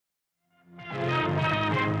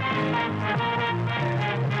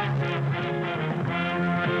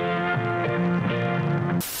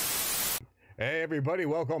everybody,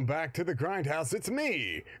 welcome back to the Grindhouse. It's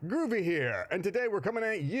me, Groovy here, and today we're coming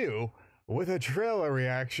at you with a trailer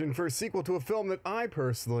reaction for a sequel to a film that I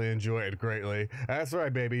personally enjoyed greatly. That's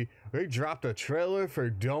right, baby. They dropped a trailer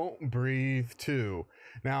for Don't Breathe 2.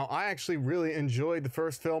 Now, I actually really enjoyed the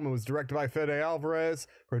first film. It was directed by Fede Alvarez,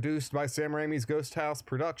 produced by Sam Raimi's Ghost House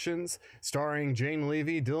Productions, starring Jane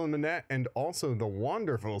Levy, Dylan Minnette, and also the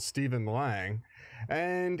wonderful Stephen Lang.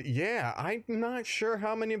 And yeah, I'm not sure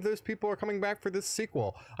how many of those people are coming back for this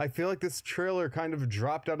sequel. I feel like this trailer kind of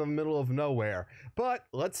dropped out of the middle of nowhere. But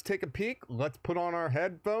let's take a peek, let's put on our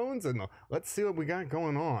headphones, and let's see what we got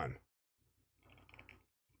going on.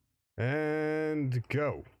 And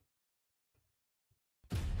go.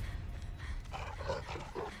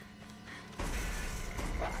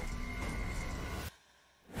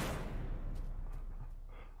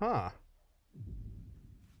 Huh.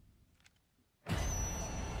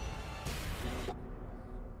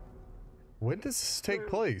 When does this take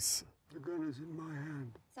place? The gun is in my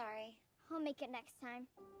hand. Sorry. I'll make it next time.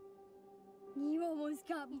 You almost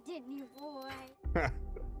got me, didn't you, boy?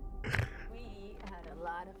 We had a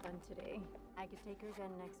lot of fun today. I could take her again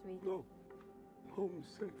next week. No. Home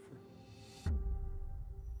safer.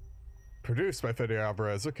 Produced by Fede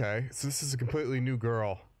Alvarez. Okay, so this is a completely new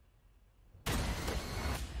girl.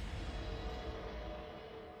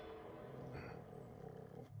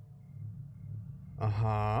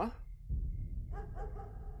 Uh-huh.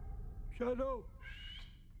 Shadow!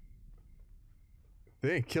 They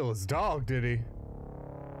didn't kill his dog, did he?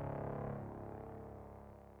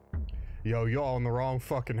 Yo, y'all in the wrong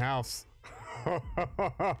fucking house.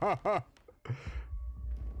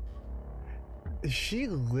 Is she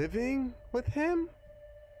living with him?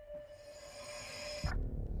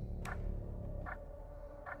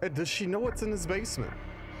 And does she know what's in his basement?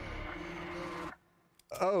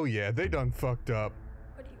 Oh yeah, they done fucked up.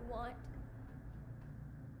 What do you want?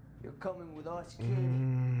 You're coming with us,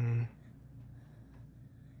 kid.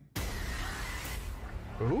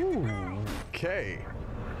 Ooh, okay.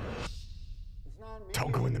 It's not me.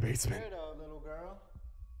 Don't go in the basement. Scared of, little girl.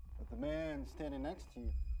 But the man standing next to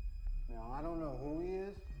you. Now, I don't know who he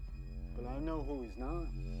is, but I know who he's not.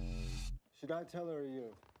 Should I tell her or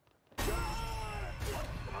you?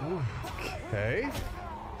 Okay.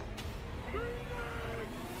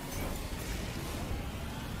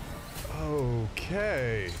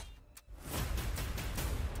 Okay.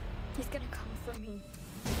 He's gonna come for me.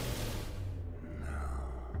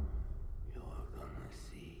 You're gonna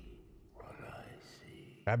see what I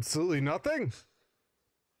see. Absolutely nothing.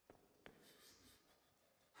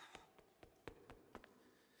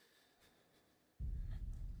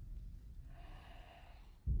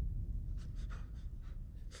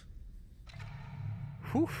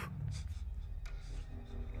 Whew.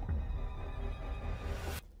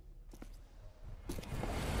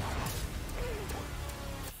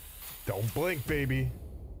 Don't blink, baby.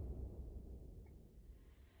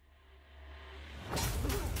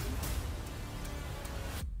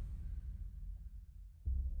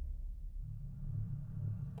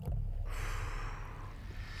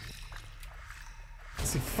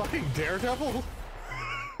 Is he fucking Daredevil?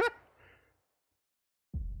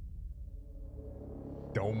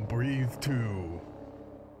 Don't Breathe 2.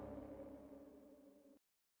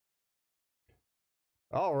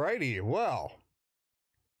 Alrighty, well.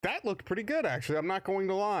 That looked pretty good, actually. I'm not going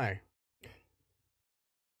to lie.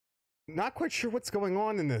 Not quite sure what's going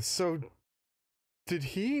on in this. So, did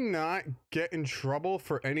he not get in trouble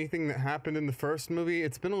for anything that happened in the first movie?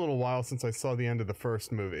 It's been a little while since I saw the end of the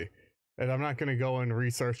first movie. And I'm not going to go and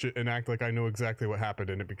research it and act like I know exactly what happened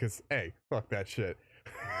in it because, hey, fuck that shit.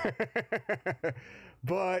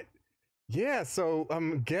 But, yeah, so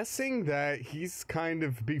I'm guessing that he's kind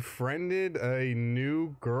of befriended a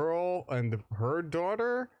new girl and her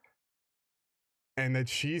daughter, and that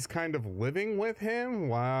she's kind of living with him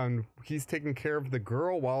while he's taking care of the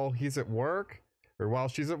girl while he's at work, or while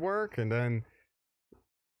she's at work, and then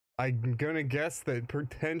I'm gonna guess that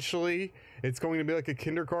potentially it's going to be like a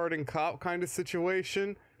kindergarten cop kind of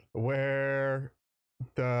situation where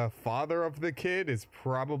the father of the kid is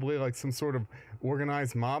probably like some sort of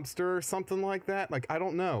organized mobster or something like that. Like, I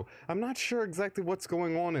don't know. I'm not sure exactly what's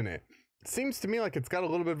going on in it. It seems to me like it's got a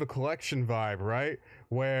little bit of a collection vibe, right?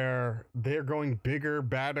 Where they're going bigger,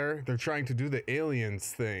 badder. They're trying to do the aliens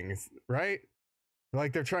things, right?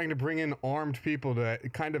 Like they're trying to bring in armed people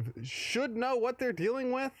that kind of should know what they're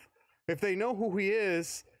dealing with. If they know who he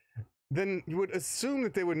is, then you would assume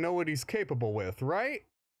that they would know what he's capable with, right?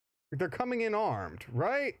 They're coming in armed,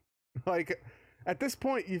 right? Like, at this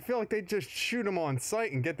point, you feel like they just shoot him on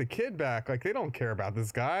sight and get the kid back. Like, they don't care about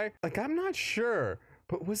this guy. Like, I'm not sure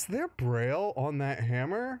But was there braille on that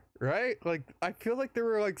hammer, right? Like, I feel like there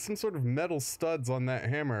were like some sort of metal studs on that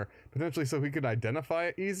hammer, potentially so he could identify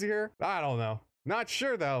it easier. I don't know. Not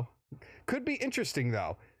sure though. Could be interesting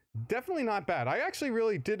though. Definitely not bad. I actually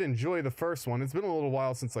really did enjoy the first one. It's been a little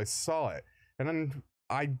while since I saw it. And then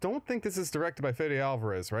I don't think this is directed by Fede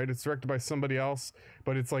Alvarez, right? It's directed by somebody else,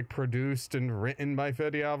 but it's like produced and written by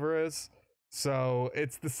Fede Alvarez. So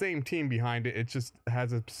it's the same team behind it. It just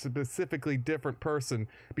has a specifically different person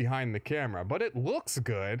behind the camera, but it looks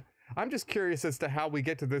good. I'm just curious as to how we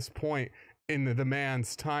get to this point in the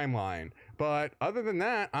man's timeline. But other than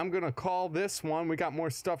that, I'm gonna call this one. We got more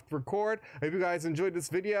stuff to record. I hope you guys enjoyed this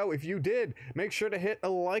video. If you did, make sure to hit a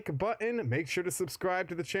like button. Make sure to subscribe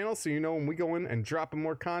to the channel so you know when we go in and drop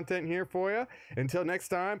more content here for you. Until next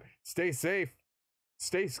time, stay safe,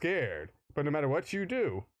 stay scared, but no matter what you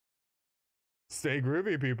do, stay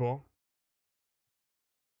groovy, people.